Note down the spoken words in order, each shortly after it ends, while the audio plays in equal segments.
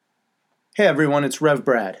Hey everyone, it's Rev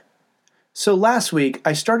Brad. So last week,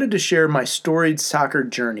 I started to share my storied soccer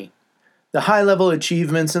journey, the high level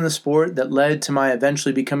achievements in the sport that led to my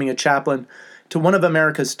eventually becoming a chaplain to one of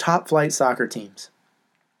America's top flight soccer teams.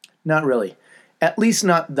 Not really, at least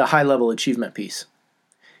not the high level achievement piece.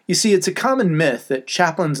 You see, it's a common myth that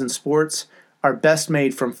chaplains in sports are best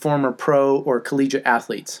made from former pro or collegiate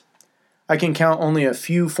athletes. I can count only a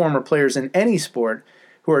few former players in any sport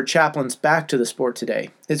who are chaplains back to the sport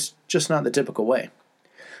today. It's just not the typical way.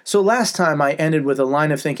 So last time I ended with a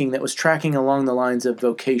line of thinking that was tracking along the lines of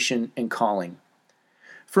vocation and calling.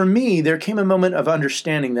 For me, there came a moment of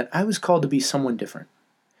understanding that I was called to be someone different,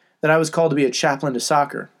 that I was called to be a chaplain to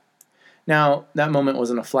soccer. Now, that moment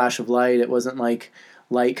wasn't a flash of light. It wasn't like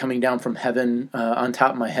light coming down from heaven on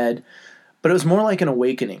top of my head, but it was more like an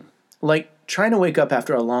awakening, like trying to wake up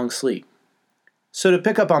after a long sleep. So to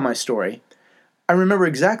pick up on my story, I remember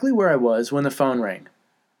exactly where I was when the phone rang.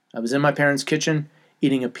 I was in my parents' kitchen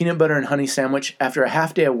eating a peanut butter and honey sandwich after a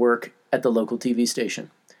half day of work at the local TV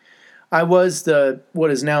station. I was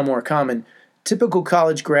what is now more common, typical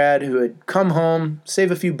college grad who had come home,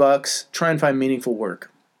 save a few bucks, try and find meaningful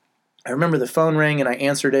work. I remember the phone rang and I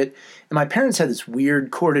answered it, and my parents had this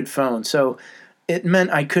weird corded phone, so it meant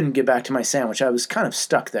I couldn't get back to my sandwich. I was kind of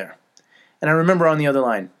stuck there. And I remember on the other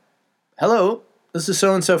line, "Hello, this is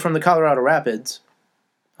so-and-so from the Colorado Rapids."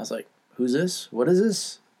 I was like, "Who's this? What is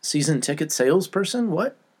this? Season ticket salesperson?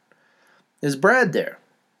 What? Is Brad there?"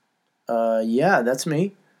 Yeah, that's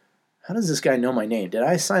me. How does this guy know my name? Did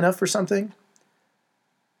I sign up for something?"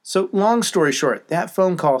 So long story short, that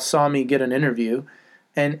phone call saw me get an interview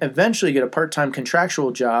and eventually get a part-time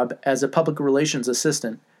contractual job as a public relations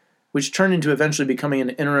assistant, which turned into eventually becoming an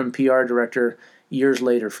interim PR director years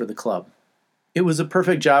later for the club. It was a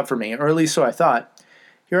perfect job for me, or at least so I thought.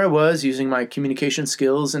 Here I was using my communication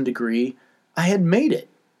skills and degree. I had made it.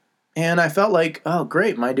 And I felt like, oh,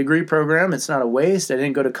 great, my degree program, it's not a waste. I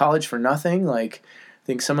didn't go to college for nothing, like I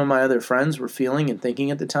think some of my other friends were feeling and thinking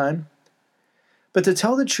at the time. But to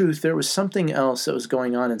tell the truth, there was something else that was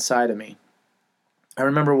going on inside of me. I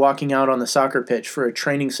remember walking out on the soccer pitch for a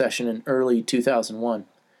training session in early 2001.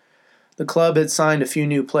 The club had signed a few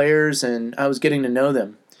new players, and I was getting to know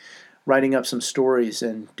them, writing up some stories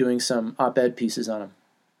and doing some op-ed pieces on them.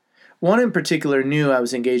 One in particular knew I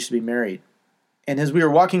was engaged to be married. And as we were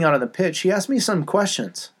walking out on the pitch, he asked me some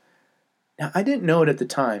questions. Now, I didn't know it at the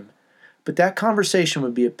time, but that conversation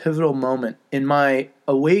would be a pivotal moment in my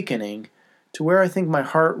awakening to where I think my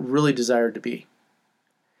heart really desired to be.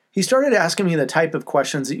 He started asking me the type of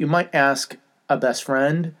questions that you might ask a best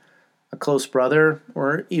friend, a close brother,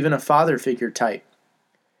 or even a father figure type.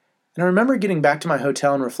 And I remember getting back to my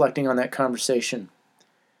hotel and reflecting on that conversation.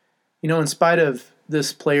 You know, in spite of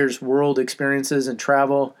this player's world experiences and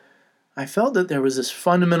travel, I felt that there was this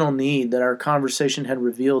fundamental need that our conversation had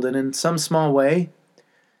revealed, and in some small way,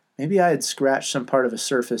 maybe I had scratched some part of a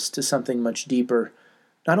surface to something much deeper,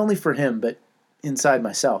 not only for him, but inside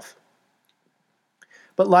myself.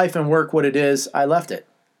 But life and work, what it is, I left it.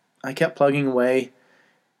 I kept plugging away. It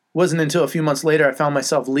wasn't until a few months later I found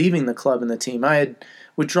myself leaving the club and the team. I had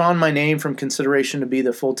withdrawn my name from consideration to be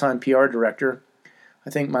the full-time PR director. I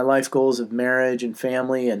think my life goals of marriage and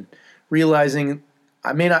family and realizing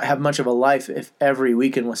I may not have much of a life if every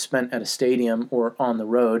weekend was spent at a stadium or on the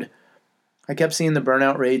road. I kept seeing the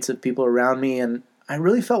burnout rates of people around me, and I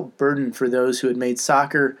really felt burdened for those who had made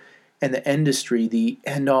soccer and the industry the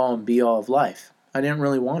end-all and be-all of life. I didn't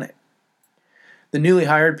really want it. The newly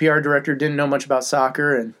hired PR director didn't know much about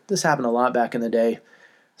soccer, and this happened a lot back in the day.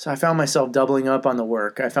 So I found myself doubling up on the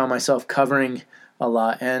work. I found myself covering a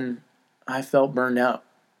lot, and I felt burned out.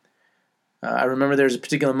 I remember there was a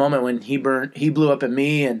particular moment when he blew up at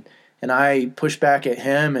me, and I pushed back at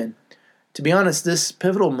him. And to be honest, this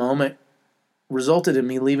pivotal moment resulted in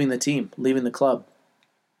me leaving the team, leaving the club.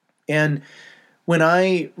 And when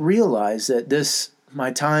I realized that my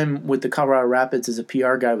time with the Colorado Rapids as a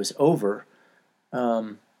PR guy was over,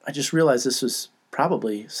 I just realized this was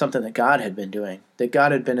probably something that God had been doing, that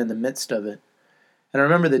God had been in the midst of it. And I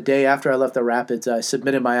remember the day after I left the Rapids, I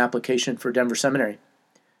submitted my application for Denver Seminary.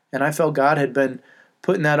 And I felt God had been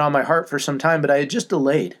putting that on my heart for some time, but I had just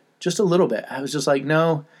delayed just a little bit. I was just like,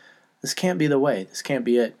 no, this can't be the way. This can't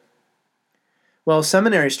be it. Well,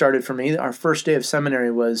 seminary started for me. Our first day of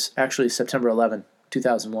seminary was actually September 11,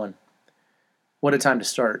 2001. What a time to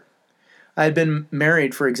start. I had been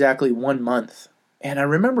married for exactly 1 month, and I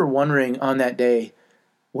remember wondering on that day,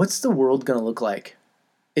 what's the world going to look like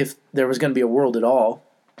if there was going to be a world at all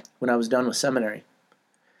when I was done with seminary?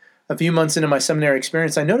 A few months into my seminary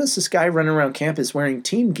experience, I noticed this guy running around campus wearing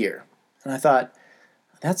team gear. And I thought,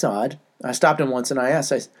 that's odd. I stopped him once and I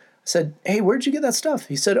asked, I said, "Hey, where'd you get that stuff?"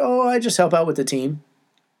 He said, "Oh, I just help out with the team."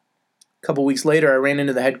 A couple weeks later, I ran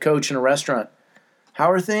into the head coach in a restaurant.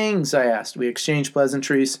 "How are things?" I asked. We exchanged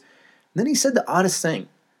pleasantries. And then he said the oddest thing.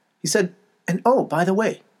 He said, "And oh, by the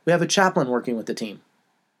way, we have a chaplain working with the team."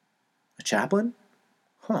 A chaplain?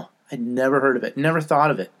 Huh. I'd never heard of it, never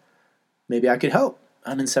thought of it. Maybe I could help.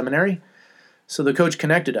 I'm in seminary. So the coach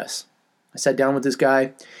connected us. I sat down with this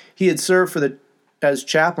guy. He had served as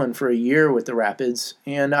chaplain for a year with the Rapids,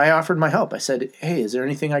 and I offered my help. I said, "Hey, is there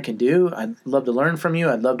anything I can do? I'd love to learn from you.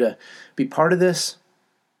 I'd love to be part of this."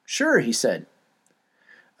 "Sure," he said.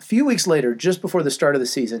 A few weeks later, just before the start of the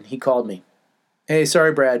season, he called me. "Hey,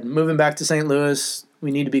 sorry, Brad, moving back to St. Louis.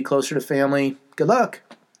 We need to be closer to family. Good luck."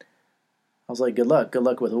 I was like, "Good luck? Good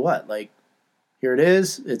luck with what? Like, here it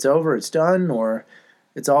is, it's over, it's done, or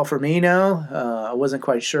it's all for me now?" I wasn't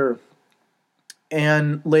quite sure.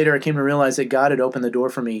 And later I came to realize that God had opened the door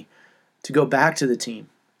for me to go back to the team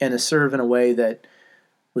and to serve in a way that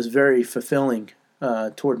was very fulfilling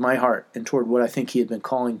toward my heart and toward what I think He had been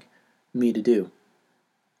calling me to do.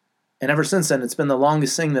 And ever since then, it's been the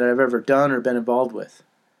longest thing that I've ever done or been involved with.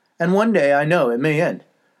 And one day, I know, it may end.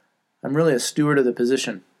 I'm really a steward of the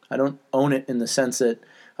position. I don't own it in the sense that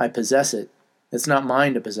I possess it. It's not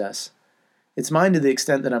mine to possess. It's mine to the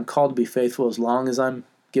extent that I'm called to be faithful as long as I'm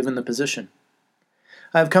given the position.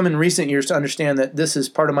 I have come in recent years to understand that this is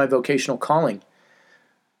part of my vocational calling.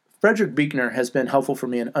 Frederick Buechner has been helpful for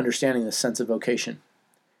me in understanding this sense of vocation.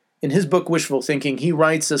 In his book, Wishful Thinking, he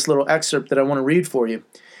writes this little excerpt that I want to read for you.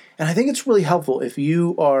 And I think it's really helpful if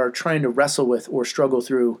you are trying to wrestle with or struggle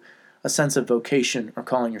through a sense of vocation or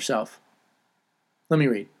calling yourself. Let me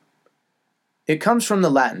read. "It comes from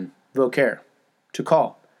the Latin, vocare, to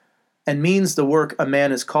call, and means the work a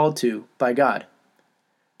man is called to by God.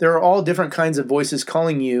 There are all different kinds of voices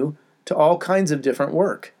calling you to all kinds of different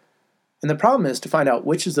work. And the problem is to find out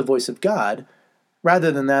which is the voice of God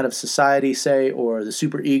rather than that of society, say, or the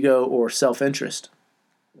superego or self-interest.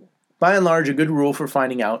 By and large, a good rule for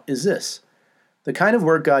finding out is this. The kind of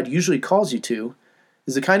work God usually calls you to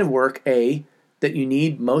is the kind of work, A, that you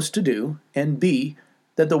need most to do, and B,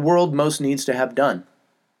 that the world most needs to have done.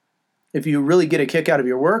 If you really get a kick out of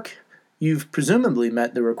your work, you've presumably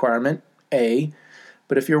met the requirement, A,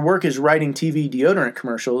 but if your work is writing TV deodorant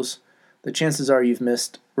commercials, the chances are you've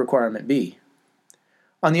missed requirement B.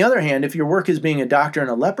 On the other hand, if your work is being a doctor in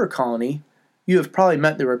a leper colony, you have probably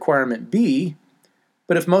met the requirement B,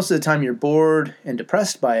 but if most of the time you're bored and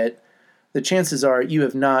depressed by it, the chances are you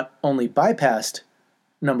have not only bypassed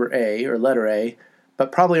number A or letter A,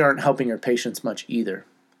 but probably aren't helping your patients much either.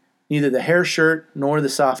 Neither the hair shirt nor the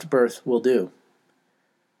soft berth will do.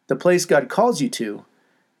 The place God calls you to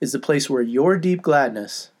is the place where your deep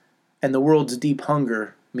gladness and the world's deep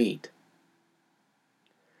hunger meet."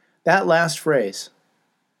 That last phrase,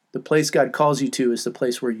 the place God calls you to is the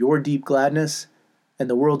place where your deep gladness and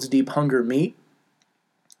the world's deep hunger meet,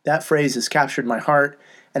 that phrase has captured my heart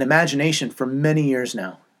and imagination for many years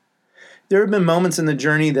now. There have been moments in the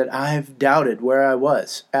journey that I've doubted where I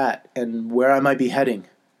was at and where I might be heading.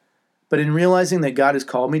 But in realizing that God has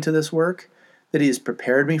called me to this work, that He has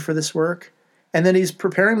prepared me for this work, and that He's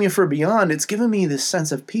preparing me for beyond, it's given me this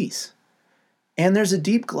sense of peace. And there's a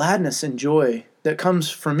deep gladness and joy that comes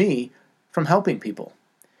for me from helping people.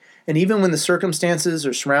 And even when the circumstances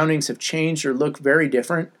or surroundings have changed or look very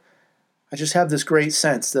different, I just have this great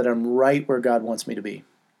sense that I'm right where God wants me to be.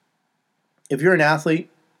 If you're an athlete,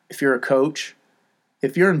 if you're a coach,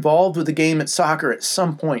 if you're involved with the game at soccer at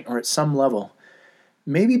some point or at some level,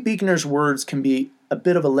 maybe Buechner's words can be a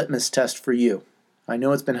bit of a litmus test for you. I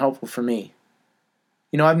know it's been helpful for me.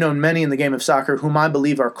 You know, I've known many in the game of soccer whom I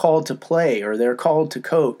believe are called to play, or they're called to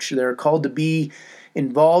coach, they're called to be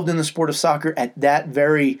involved in the sport of soccer at that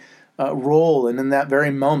very role and in that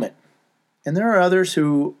very moment. And there are others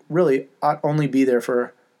who really ought only be there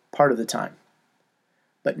for part of the time.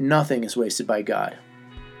 But nothing is wasted by God.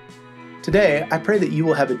 Today, I pray that you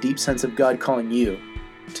will have a deep sense of God calling you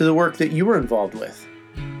to the work that you were involved with.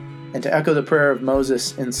 And to echo the prayer of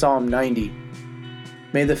Moses in Psalm 90,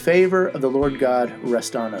 may the favor of the Lord God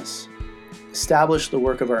rest on us. Establish the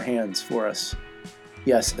work of our hands for us.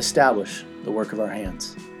 Yes, establish the work of our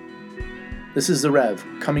hands. This is the Rev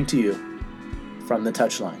coming to you from the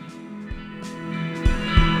Touchline.